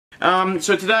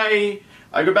So today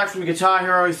I got back from the Guitar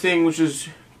Hero thing, which is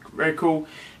very cool,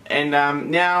 and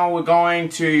now we're going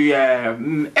to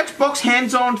Xbox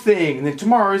hands-on thing, and then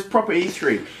tomorrow is proper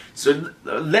E3. So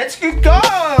let's get go!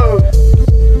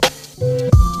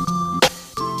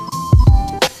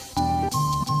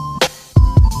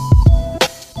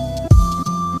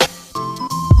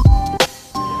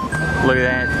 Look at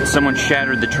that, someone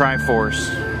shattered the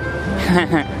Triforce.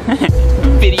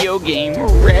 Video game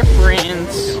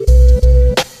reference.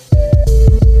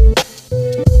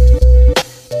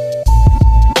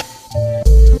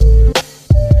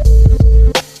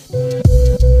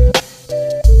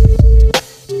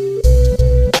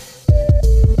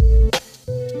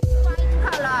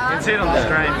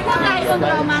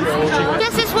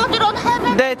 This is what you don't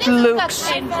have. That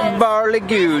looks barely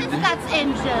good. That's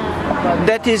angel.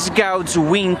 That is God's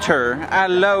winter. I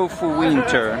love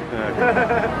winter.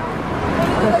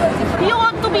 You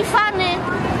want to be funny?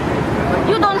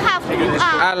 You don't have to.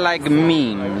 I like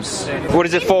memes. What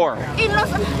is it for?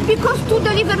 Because to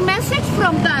deliver message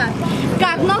from God.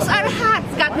 God knows our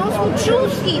hearts. God knows who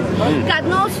choose Him. God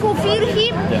knows who fear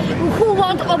Him, who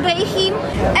won't obey Him,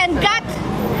 and God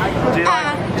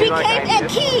became a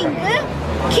king.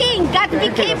 God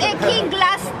became a king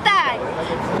last time.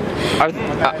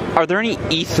 Are there any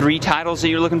E3 titles that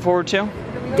you're looking forward to?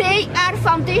 They are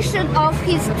foundation of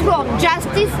His throne,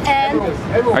 justice and...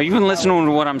 Are you even listening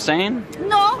to what I'm saying?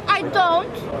 No, I don't.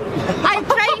 I'm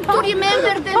trying to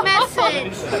remember the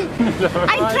message.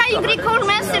 I'm trying to recall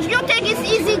message. You think it's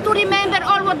easy to remember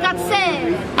all what God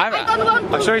said? I don't want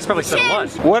to. I'm sure He's probably said a lot.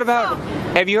 What about,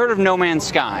 have you heard of No Man's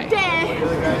Sky?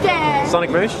 Sonic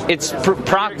Moosh? It's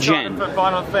Prop Gen. For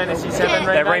Final Fantasy VII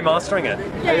They're remastering it.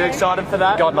 Are you excited for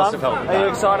that? God must have helped. Are you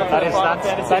excited for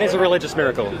That is a religious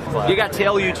miracle. You got to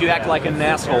tell you to act like an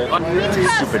asshole.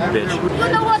 Stupid bitch.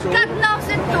 You know what God knows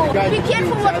it too. Be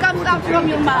careful what comes out from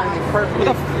your mouth.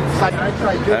 I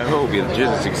hope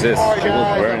Jesus exists. It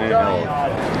will burn in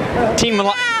hell. Team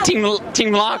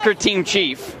Lock or Team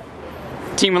Chief?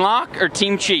 Team Lock or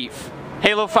Team Chief?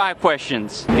 Halo 5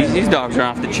 questions. These dogs are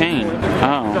off the chain.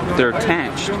 Oh, they're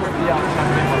attached.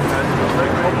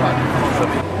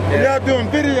 Y'all doing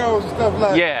videos and stuff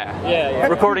like that? Yeah.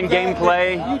 Recording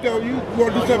gameplay. You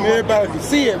want to do something everybody can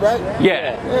see it, right?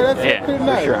 Yeah. That's pretty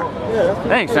nice. For sure. Yeah,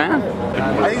 thanks, man.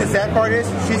 I think the sad part is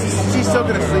she's still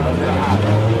gonna sleep.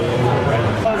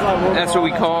 That's what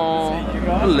we call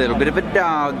a little bit of a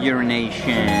dog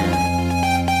urination.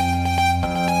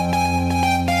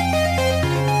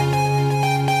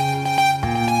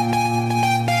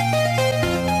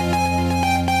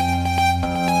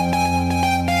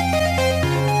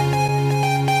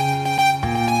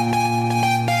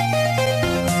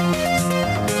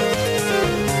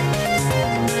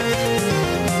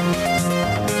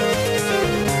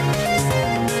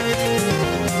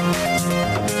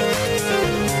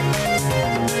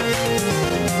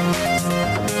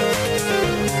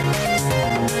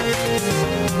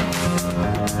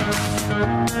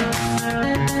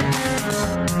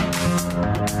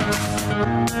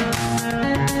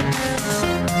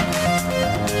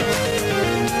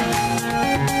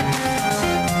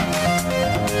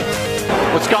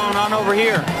 What's going on over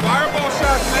here? Fireball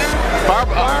shots, man.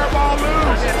 Fireball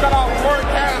moves. Our work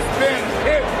has been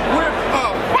hit with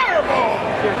a fireball.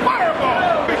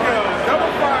 Fireball. Because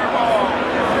double fireball.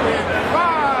 In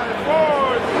 5,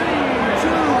 4, 3,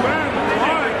 2, and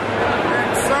 1.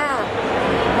 And sir,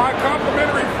 my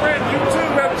complimentary friend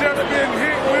YouTube has just been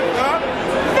hit with a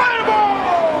fireball.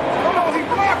 Oh, he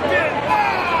blocked it.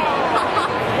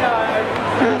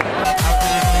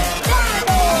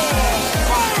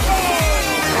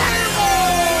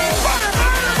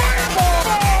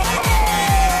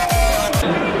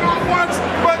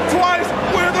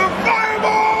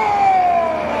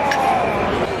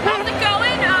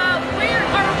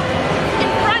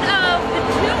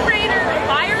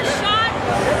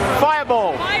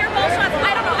 Fireball. Fireball shots.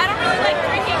 I don't know. I don't really like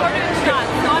drinking or doing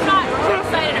shots, so I'm not too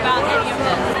excited about any of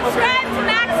this. Subscribe to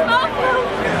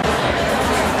Maxmoefoe.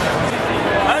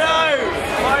 Hello,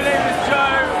 my name is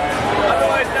Joe.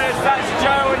 Otherwise known as That's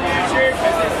Joe on YouTube.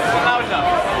 This is Ronaldo.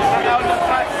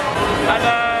 Max. And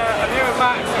I'm here with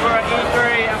Max. We're at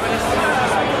E3 and we're just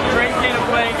drinking and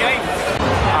playing games.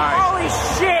 Right. Holy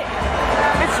shit!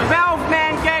 It's Valve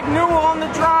Man Gag Newell on the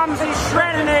drums. He's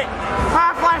shredding it.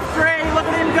 Half-Life 3, look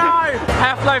at him go!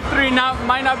 Half-Life 3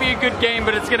 might not be a good game,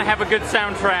 but it's gonna have a good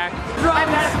soundtrack. I've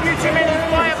had a few too many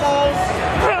fireballs.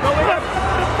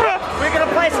 We're gonna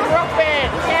play some rock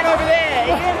band. Stand over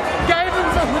there.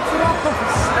 Gaben's on the drums.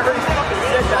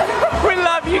 We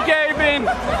love you, Gaben!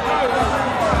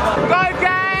 Go,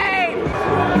 Gabe!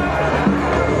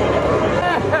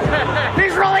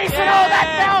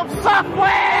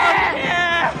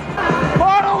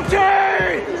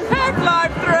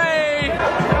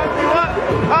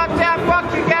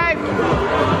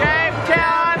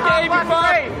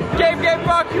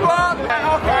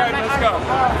 Alright, let's go.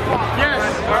 Yes.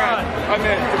 Alright, I'm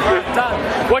in. Done.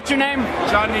 What's your name?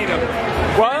 John Needham.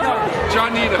 What?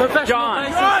 John Needham.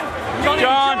 John. John,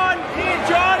 here,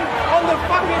 John, on the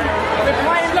fucking, they're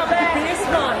playing the band.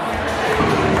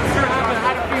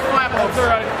 Had a few fireballs.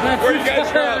 Alright. Where you guys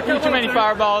from? Too many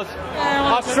fireballs.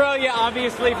 Australia,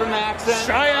 obviously, from the accent.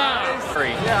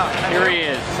 Here he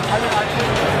is.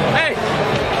 Hey,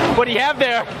 what do you have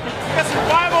there? Got some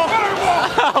fireball.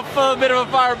 A bit of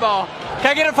a fireball. Can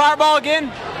I get a fireball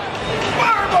again?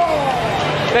 Fireball!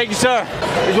 Thank you, sir.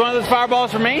 Is one of those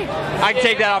fireballs for me? I can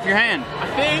take that off your hand. I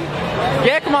think.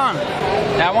 Yeah, come on.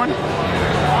 That one?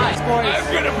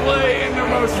 I'm gonna play in the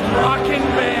most rockin'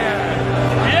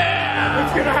 band. Yeah!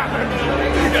 It's gonna happen.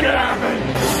 It's gonna happen.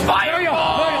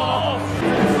 Fireball!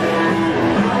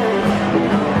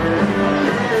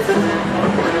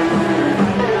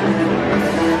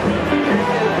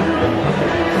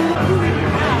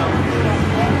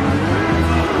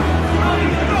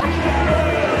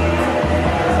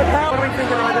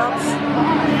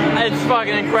 It's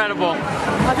fucking incredible.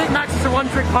 I think Max is a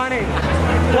one-trick pony.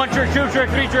 One trick, two trick,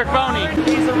 three trick pony.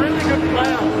 He's a really good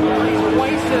player. He's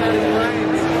wasted at his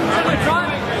brains. So we're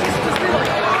trying to just be like,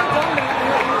 dominant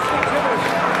and he'll stick to us.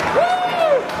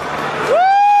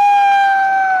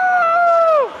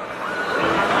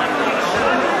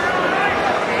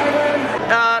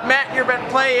 Matt, you're about to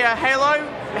play Halo.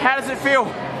 How does it feel?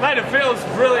 Mate, it feels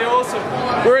really awesome.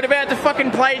 We're about to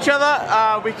fucking play each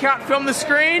other. We can't film the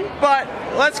screen, but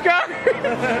let's go.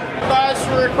 Guys,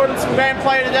 we're recording some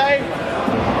gameplay today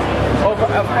of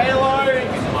Halo,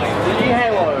 the new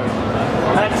Halo.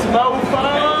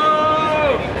 Maxmoefoe.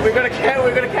 We're gonna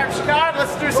capture card.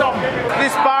 Let's do something.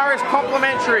 This bar is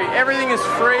complimentary. Everything is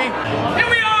free. Here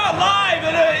we are live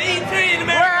at E3 in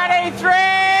America. We're at E3.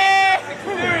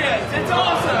 Experience. It's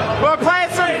awesome. We're playing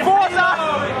some Forza.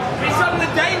 It's on the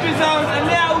danger zone, and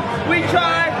now we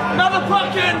try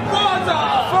motherfucking Forza!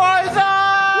 Forza!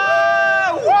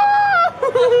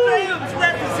 Woo! Freedoms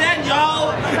represent,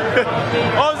 y'all!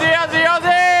 Aussie, Aussie,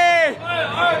 Aussie!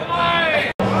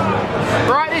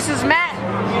 Right, this is Matt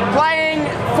playing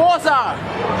Forza,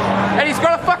 and he's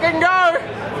got to fucking go.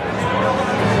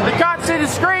 You can't see the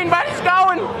screen, but he's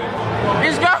going.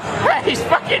 He's going. He's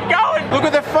fucking going. Look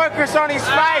at the focus on his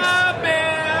face.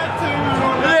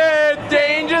 The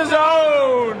danger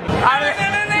zone.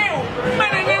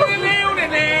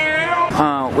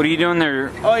 What are you doing there?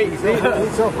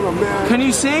 Can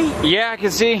you see? Yeah, I can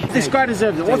see. This guy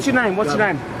deserves it. What's your name? What's your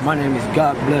name? My name is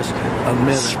God Bless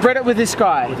America. Spread it with this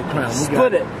guy.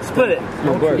 Split it. Split it.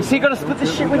 Is he gonna split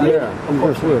this shit with you? Yeah, of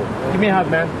course will. Give me a hug,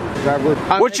 man.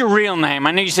 What's your real name?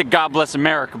 I know you said God Bless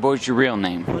America, but what's your real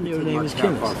name? My name is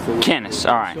Kenneth. Kenneth,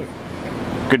 alright.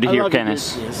 Good to hear, love you,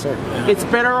 Kenneth. Yes, sir. It's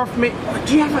better off me.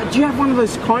 Do you have one of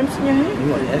those combs in your hair? You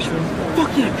want an extra?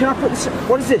 Fuck yeah! Can I put this?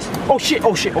 What is this? Oh shit!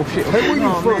 Oh shit! Oh shit! Hey, where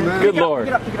you from, man? Good Lord.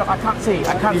 Pick it up! I can't see.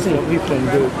 I can't see. We from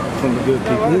good, from the good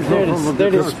people. He's There it is. There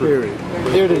it is. Spirit.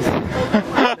 There it is.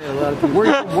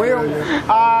 Where?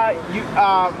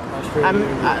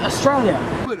 Australia.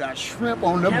 Put a shrimp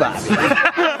on the barbie.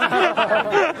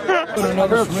 Put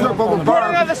another shrimp on the Put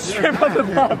barbie. another strip on the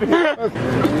barbie.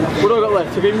 What do I got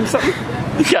left? Give me something.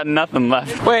 You got nothing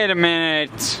left. Wait a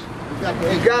minute.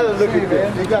 You gotta look at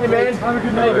this. You got Hey man, how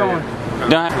you going?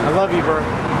 Don't I love you, bro.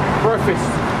 Bro fist.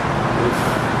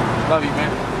 Love you,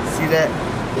 man. See that?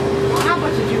 How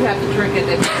much did you have to drink at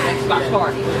that Xbox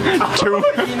party?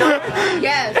 You know,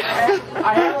 Yes,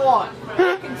 I had a lot.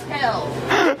 I can tell.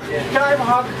 Can I have a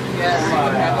hug? Yes, you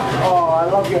can have a- Oh, I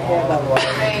love your hair, by the way.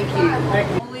 Thank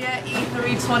you. Only at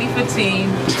E3 2015.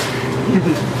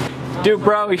 Dude,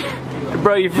 bro,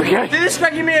 you forgot. Did this guy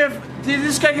give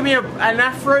me an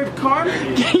afro comb?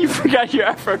 You forgot your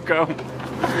Afro comb.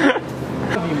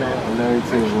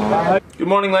 Good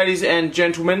morning, ladies and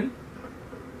gentlemen.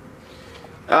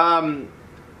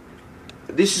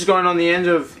 This is going on the end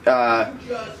of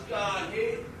Just got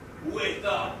hit with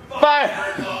a fire.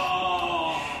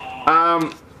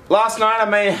 Last night I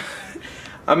may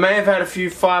have had a few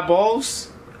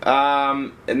fireballs,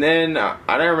 and then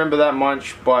I don't remember that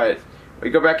much, but we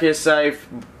got back here safe.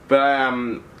 But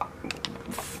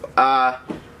I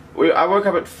woke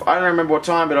up at, I don't remember what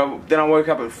time, but then I woke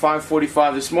up at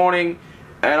 5:45 this morning,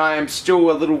 and I am still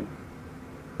a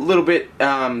little bit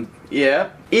yeah.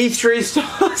 E3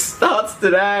 starts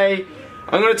today.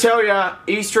 I'm gonna tell ya,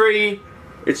 E3,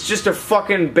 it's just a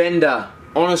fucking bender.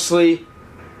 Honestly,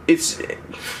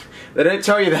 they don't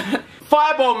tell you that.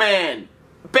 Fireball Man,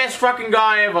 best fucking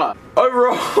guy ever.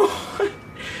 Overall,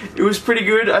 it was pretty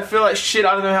good. I feel like shit.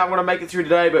 I don't know how I'm gonna make it through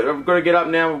today, but I've got to get up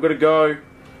now. We've got to go.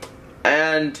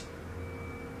 And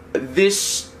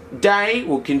this day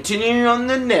will continue on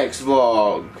the next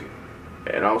vlog.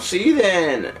 And I'll see you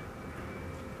then.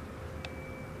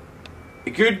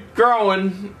 Good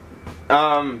growing.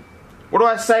 What do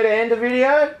I say to end the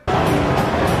video?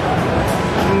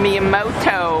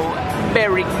 Miyamoto,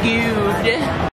 very good.